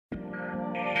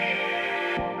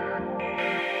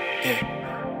Yeah.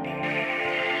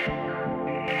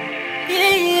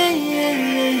 Yeah, yeah, yeah,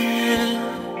 yeah, yeah.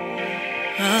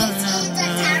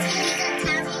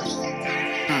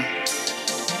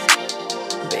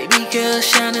 Baby girl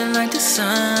shining like the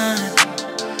sun.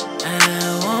 I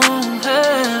want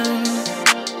her.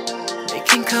 They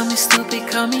can call me stupid,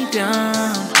 call me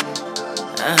dumb.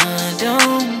 I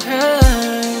don't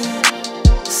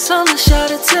hurt. Someone shout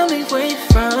to tell me where you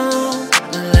from,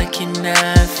 like you're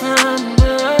not from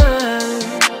Earth.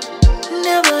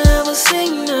 Never ever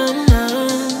seen none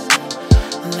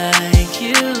like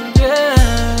you,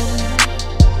 girl.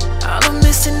 All I'm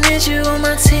missing is you on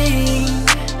my team,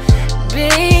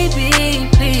 baby,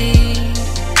 please.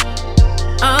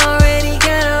 Already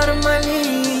got out of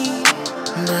money,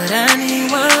 but I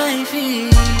need wifey.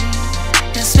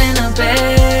 And spend a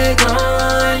bag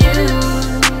on you.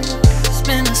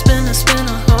 Spend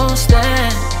a whole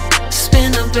stack.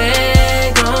 Spend a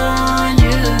bag on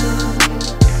you.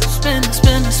 Spend a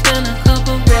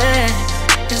couple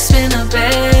racks. And spend a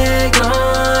bag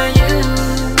on you.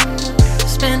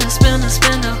 Spend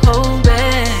a whole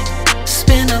bag.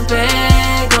 Spend a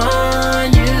bag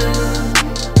on you.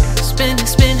 Spend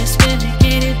it,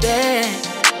 get it back.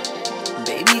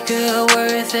 Baby girl,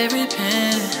 worth every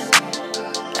penny.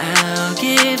 I'll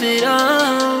give it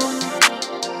all.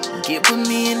 Get with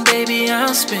me and baby,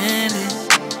 I'll spend it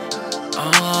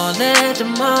all at the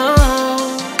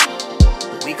mall.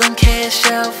 We gon' cash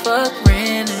out, fuck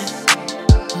renting.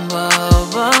 Ball,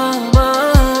 ball,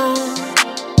 ball.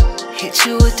 Hit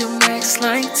you with the racks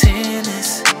like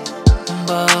tennis.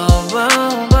 Ball,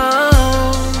 ball,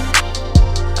 ball.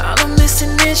 All I'm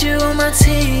missing is you on my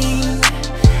team,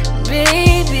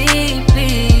 baby,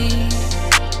 please.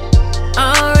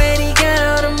 Already got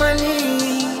out of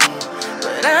money,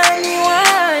 but I need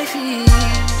wifey.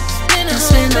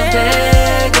 Spend a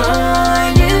bag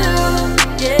on you.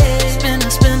 Yeah.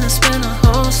 Spend a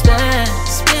whole stack.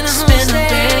 Spend a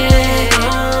bag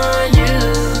on you.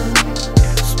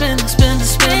 Spend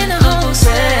a whole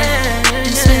stack.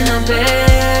 And spend a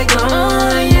bag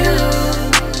on you.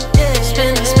 Yeah.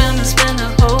 Spend a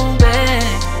whole bag.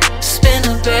 Spend a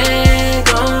bag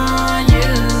on you.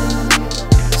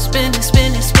 Spend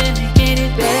it, get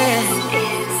it back.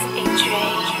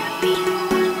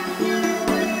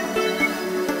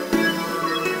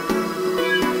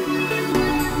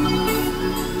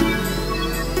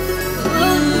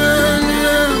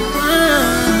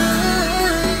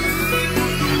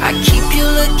 I keep you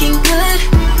looking good,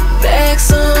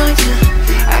 bags on you.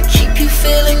 I keep you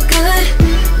feeling good,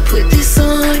 put this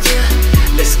on you.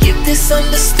 Let's get this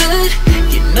understood,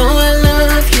 you know I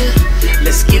love you.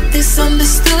 Let's get this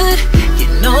understood, you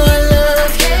know I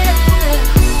love you.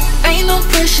 Ain't no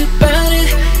pressure about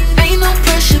it, ain't no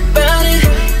pressure about it,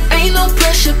 ain't no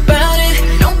pressure about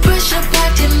it. No pressure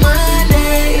about your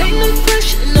money, ain't no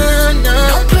pressure, no, no.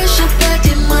 No pressure about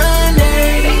your money,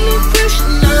 ain't no pressure,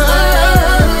 no.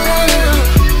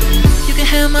 You can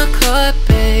have my card,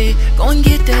 babe, go and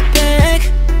get that bag.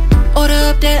 Order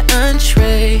up that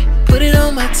entree, put it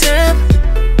on my tab.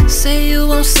 Say you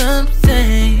want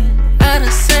something out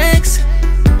of sex.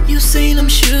 You seen them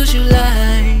shoes you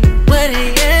like, where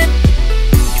they at?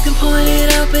 You can point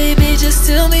it out, baby, just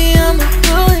tell me I'ma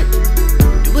do it.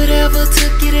 Do whatever to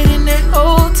get it in that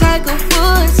old Tiger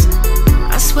Woods.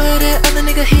 I swear that other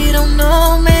nigga, he don't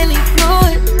know, man, he blew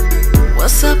it.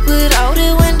 What's up with all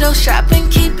the window shopping,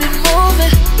 keep it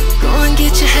moving. Go and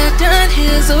get your hair done,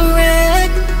 here's a rag.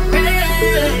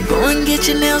 Go and get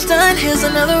your nails done, here's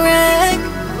another rag.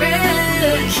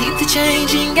 Keep the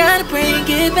change, you ain't gotta bring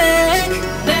it back.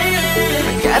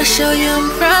 I gotta show you I'm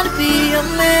proud to be a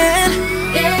man.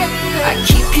 I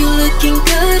keep you looking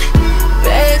good,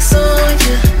 bags on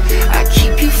you. I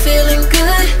keep you feeling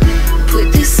good,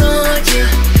 put this on you.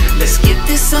 Let's get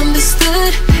this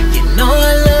understood, you know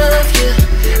I love you.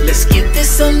 Let's get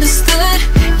this understood,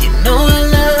 you know I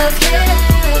love you.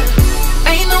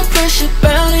 Ain't no pressure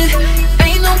about it,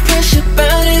 ain't no pressure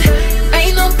about it,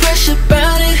 ain't no pressure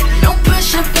about it. No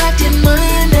pressure about your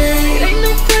money, ain't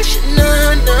no pressure,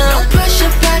 no, no. No pressure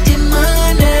about your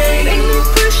money, ain't no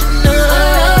pressure, no.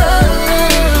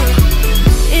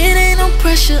 It ain't no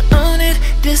pressure on it,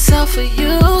 this all for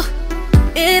you.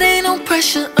 It ain't no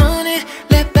pressure on it,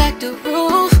 let back the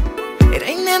roof. It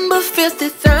ain't nothing but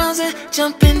 50,000,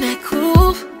 jump in that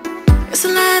coupe. There's a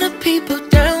lot of people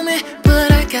down me,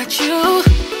 but I got you.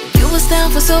 You was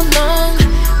down for so long,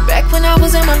 back when I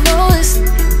was at my lowest.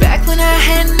 Back when I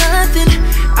had nothing,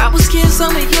 I was getting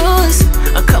some of yours.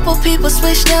 A couple people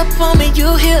switched up on me,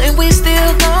 you here and we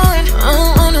still going. I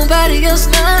don't owe nobody else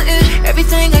nothing,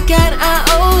 everything I got I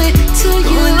owe it to you.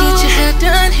 Go and get your hair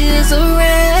done, here's a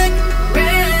rag.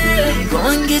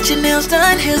 your nails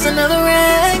done, here's another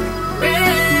rag.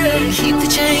 Keep the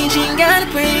change, you ain't gotta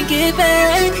bring it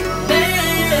back.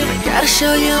 Gotta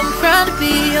show you I'm proud to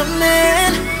be your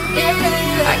man.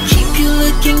 I keep you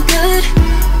looking good,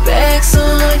 bags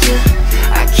on you.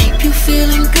 I keep you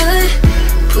feeling good,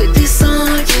 put this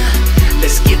on you.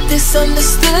 Let's get this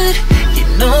understood, you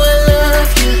know I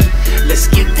love you. Let's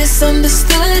get this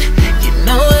understood, you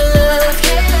know I love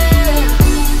you.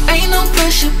 Ain't no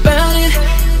pressure about it,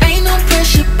 ain't no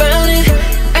pressure about it,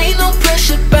 ain't no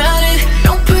pressure about it.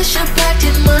 No pressure about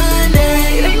your money,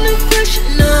 ain't no pressure,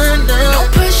 no, no. No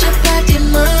pressure about your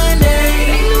money,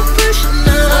 ain't no pressure,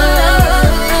 no.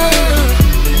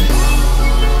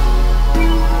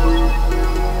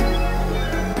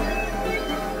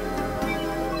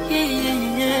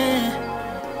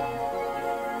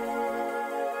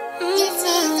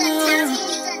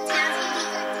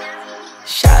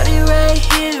 Shawty right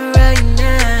here, right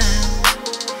now.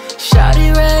 Shawty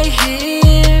right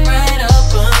here, right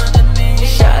up under me.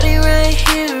 Shawty right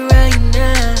here, right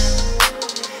now.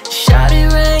 Shawty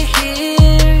right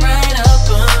here, right up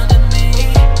under me.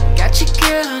 Got your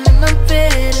girl in my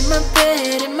bed, in my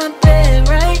bed, in my bed,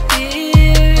 right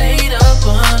here, laid up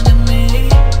under me.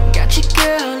 Got your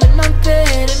girl in my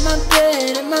bed, in my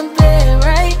bed, in my bed,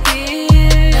 right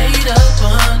here, laid up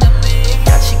under me.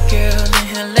 Got your girl in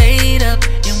here laid up,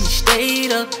 and we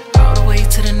stayed up all the way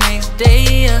to the next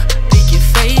day. Pick your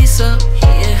face up, he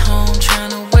at home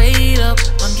tryna wait up.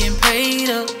 I'm getting paid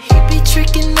up, he be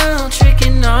tricking off,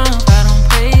 I don't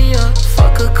pay up.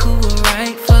 Fuck her cool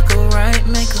right, fuck her right,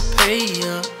 make her pay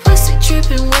up. Pussy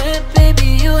dripping wet, baby,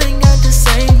 you ain't got the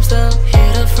same stuff.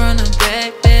 Hit her front and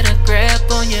back, better grab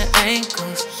on your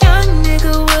ankles. Young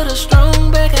nigga with a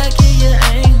strong back, I get your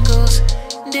angles,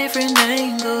 different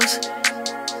angles.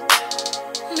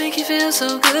 Make you feel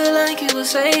so good like you were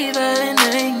saved by an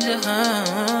angel.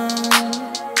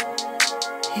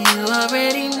 You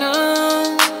already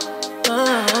know.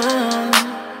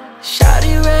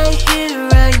 Shawty right here,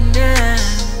 right now.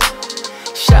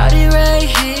 Shawty right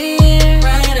here,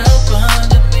 right up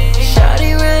under me.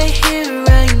 Shawty right here,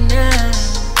 right now.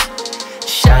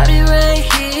 Shawty right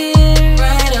here,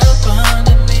 right up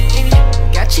under me.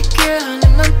 Got your girl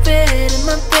in my bed, in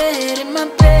my bed, in my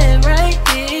bed, right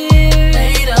here,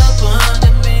 laid up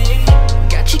under me.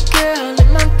 Got your girl in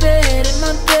my bed, in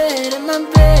my bed, in my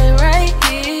bed, right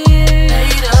here,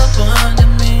 laid up under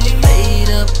me. Laid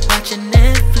up watching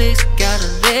Netflix, got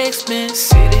her legs spin.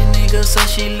 City nigga, so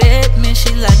she let me.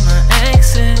 She like my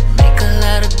accent. Make a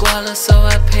lot of guala, so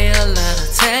I pay a lot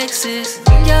of taxes.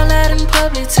 When y'all out in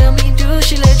public, tell me, do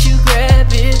she let you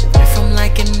grab it? Went from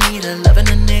liking me to loving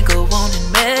a nigga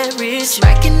wanting marriage.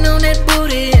 Smacking on that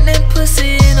booty and that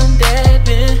pussy and I'm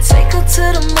dabbing. Take her to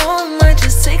the mall, might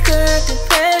just take her out to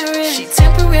Paris. She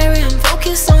temporary, I'm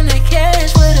focused on that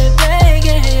cash with a bag,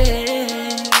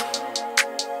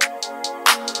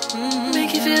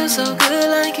 Make you feel so good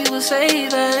like you were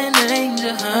saved by an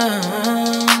angel.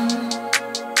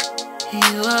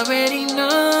 You already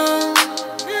know.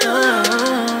 Yeah.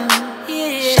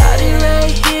 Shawty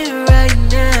right here, right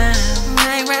now.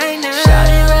 Right now.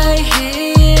 Shawty right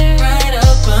here, right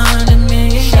up under me.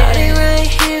 Shawty right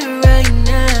here, right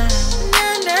now.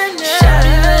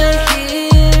 Shawty right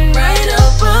here, right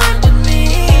up under me.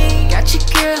 Got your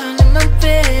girl in my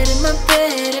bed, in my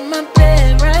bed, in my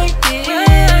bed, right here,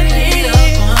 laid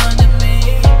up under me.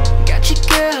 Got your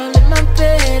girl in my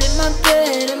bed, in my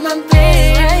bed, in my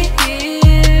bed, right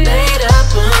here, laid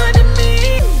up under me.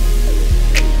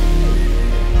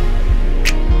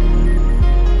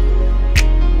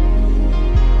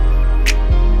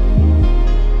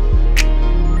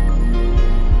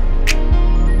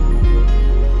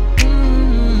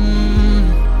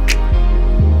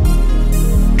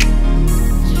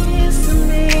 Chance to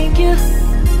make you,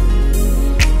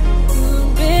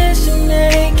 bitch to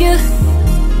make you,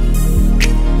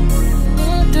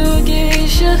 to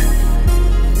get you.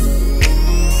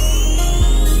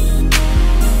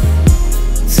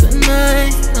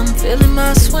 Tonight, I'm feeling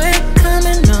my sweat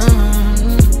coming on.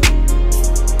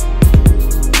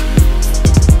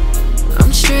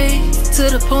 I'm straight to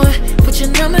the point, put your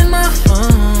number in my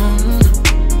phone.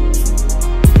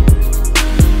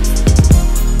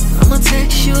 I'ma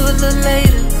text you a little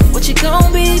later, what you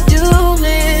gon' be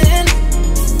doing?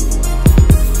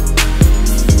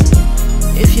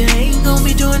 If you ain't gon'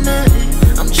 be doing nothing,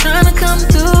 I'm tryna come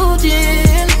through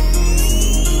then.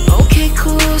 Okay,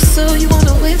 cool, so you on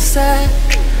the west side,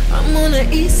 I'm on the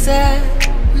east side.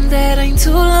 That ain't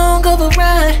too long of a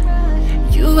ride.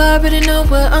 You already know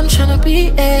where I'm tryna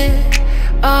be at.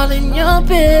 All in your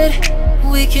bed,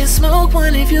 we can smoke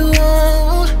one if you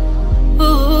want.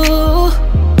 Ooh,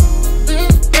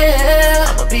 yeah.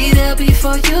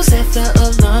 before you set the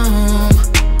alarm.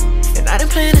 And I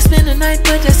didn't plan to spend the night,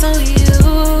 but that's on you.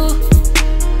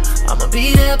 I'ma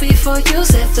be there before you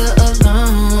set the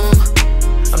alarm.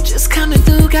 I'm just coming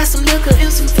through, got some liquor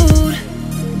and some food.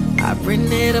 I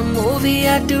rented a movie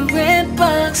at the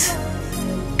Redbox.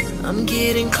 I'm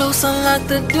getting close, unlock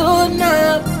the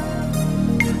doorknob.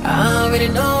 I already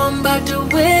know I'm about to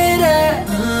wear that.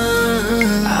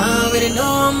 I already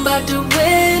know I'm about to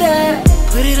wear that.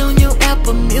 Put it on your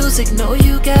Apple Music, know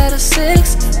you got a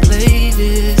sex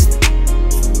playlist.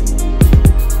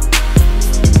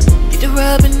 Get the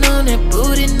rubbing on that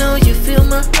booty, know you feel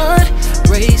my heart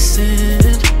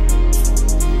racing.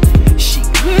 She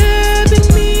grabbing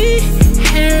me,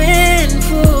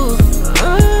 handful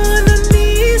on her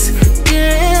knees.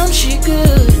 Damn, she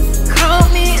good.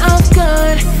 Caught me off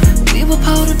guard. We were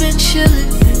supposed to been chillin',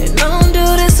 and I don't do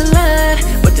this a lot,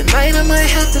 but tonight I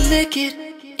might have to lick it.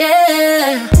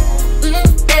 Yeah,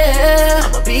 yeah.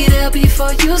 I'ma be there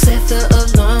before you set the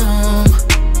alarm.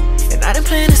 And I didn't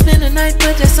plan to spend the night,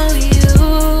 but that's on you.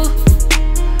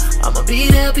 I'ma be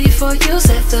there before you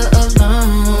set the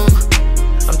alarm.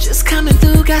 I'm just coming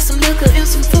through, got some liquor and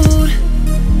some food.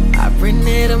 I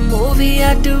rented a movie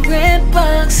at the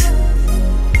Redbox.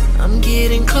 I'm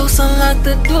getting close, unlock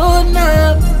the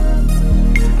doorknob.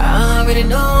 I already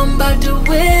know I'm about to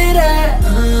wear that.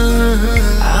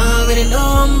 I already know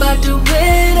I'm about to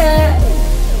wear that.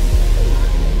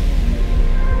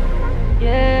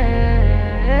 Yeah.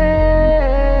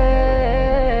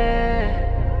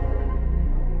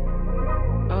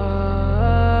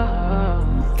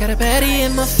 Got a baddie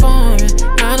in my phone,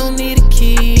 I don't need a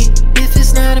key. If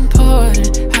it's not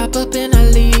important, hop up and I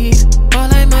leave. All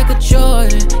like Michael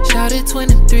Jordan, shout it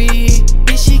 23.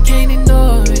 And she can't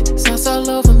ignore it, sauce all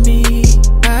over me.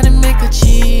 I didn't make her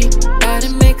cheat, I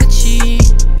didn't make her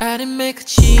cheat, I didn't make her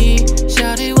cheat.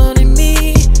 Shout it wanted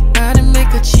me, I didn't make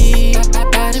her cheat,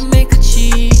 I didn't make her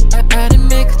cheat, I didn't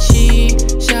make her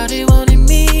cheat. Shout it wanted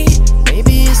me,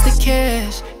 maybe it's the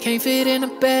cash, can't fit in a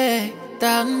bag.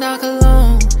 $1,000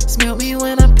 cologne, smell me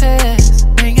when I pass.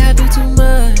 Ain't gotta do too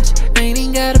much, ain't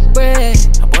even gotta brag.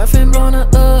 My boyfriend blown her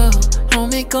up,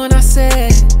 homie gone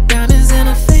outside. Diamonds in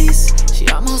her face, she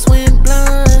almost went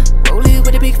blind. Roll it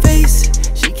with a big face,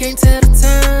 she can't tell the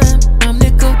time. I'm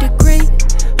Nico the Great,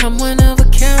 I'm one of a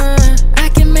kind. I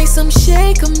can make some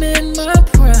shake 'em in my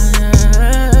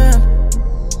prime.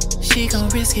 She gon'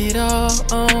 risk it all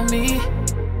on me.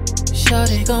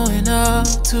 Shawty going all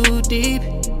too deep.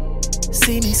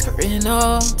 See me skirting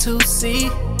all to see.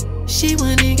 She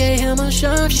went and gave him a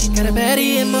shot. She got a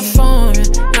baddie in my phone,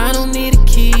 I don't need a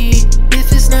key.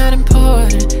 If it's not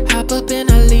important, hop up and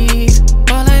I leave.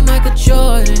 All like Michael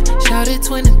Jordan, shout it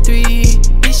 23.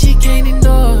 And she can't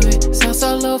ignore it, sauce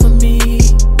all over me.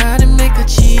 I didn't make her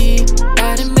cheat,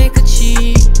 I didn't make her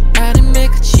cheat, I didn't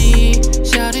make her cheat.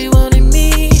 Shout it wanted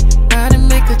me, I didn't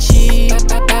make her cheat,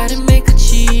 I didn't make her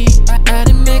cheat, I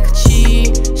didn't make her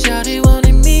cheat. Shout it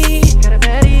wanted me. Got a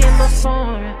baddie in my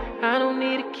phone, I don't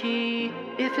need a key.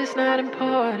 If it's not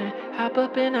important, hop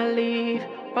up and I leave.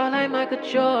 All like Michael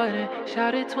Jordan,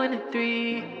 shout it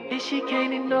 23. And she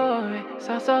can't ignore it,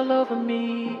 sauce all over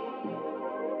me.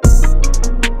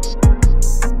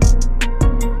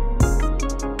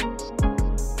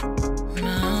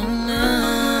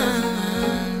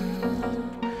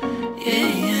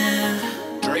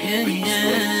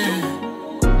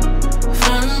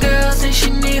 She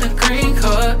need a green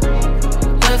card.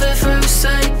 Love at first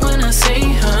sight when I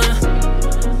see her.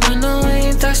 I know I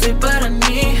ain't thirsty, but I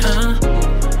need her.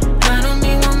 I don't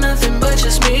need no nothing but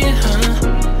just me and her.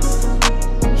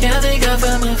 Yeah, they got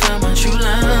find my true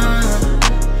love.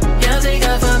 Yeah, they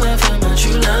got find my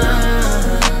true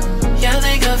love. Yeah,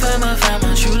 they got find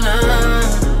my true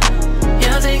love.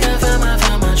 Yeah, they got find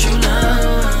my true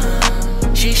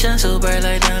love. She shine so bright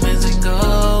like diamonds and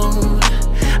gold.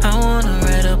 I wanna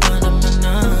ride up under my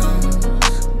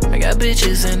nose. I got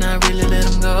bitches and I really let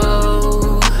them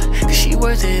go. Cause she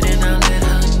worth it and I let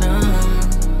her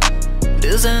know.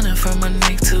 Designer from my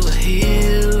neck to her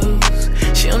heels.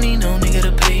 She don't need no nigga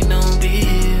to pay no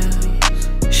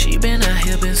bills. She been out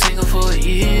here, been single for a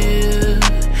year.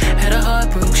 Had a heart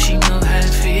broke, she know how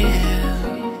it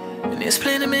feel. And there's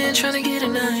plenty men tryna get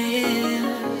in her head,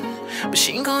 but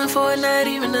she ain't going for it, not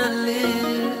even a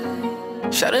live.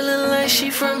 Shawty look like she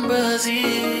from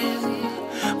Brazil.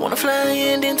 Wanna fly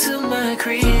in into my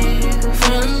crib.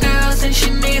 Foreign girl think she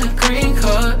need a green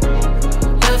card.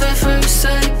 Love at first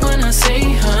sight when I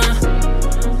see her.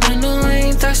 I know I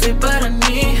ain't thirsty, but I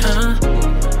need her.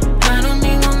 I don't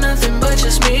need no nothing but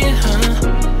just me and her.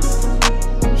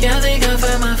 Yeah, they got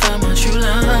find my true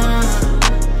love.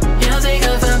 Yeah, they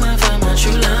got find my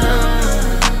true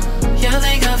love. Yeah,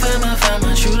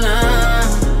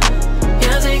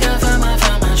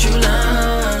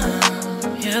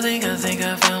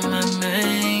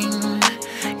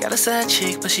 Got a side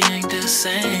chick, but she ain't the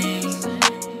same.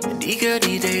 And these girl,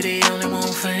 these days, they only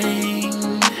want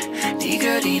fame. These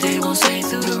girl, these days won't stay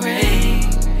through the rain.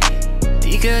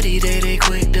 These girl, these days, they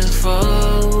quick to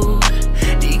fold.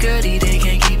 These girl, these days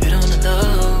can't keep it on the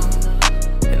low.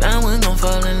 And I wasn't gon'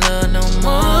 fall in love no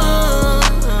more.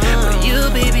 But you,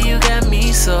 baby, you got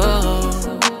me sold.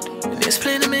 And there's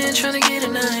plenty men tryna get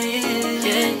in her head,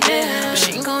 yeah, yeah. But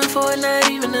she ain't going for it, not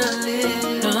even a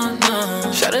little, no,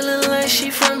 no. Shot a little like she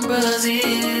from Brazil,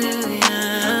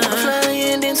 yeah. I'm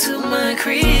flying into my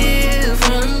crib.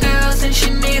 One girl think she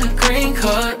need a green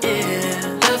card,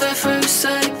 yeah. Love at first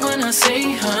sight when I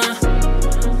see her.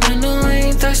 I know I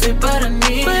ain't thirsty, but I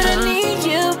need her. I need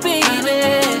you, baby. I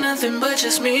don't want nothing but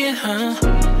just me and her.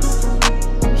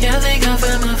 Yeah, I think I'll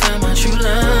find my true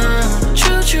love.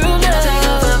 True love. Yeah, I think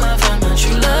I'll find my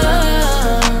true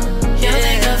love. Yeah, I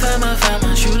think I'll find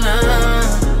my true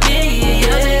love. Yeah, yeah,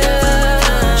 yeah, I think I'll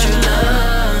find my true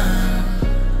love.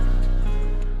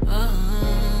 Oh,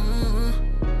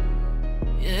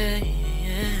 yeah,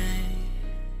 yeah,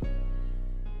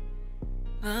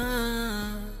 yeah.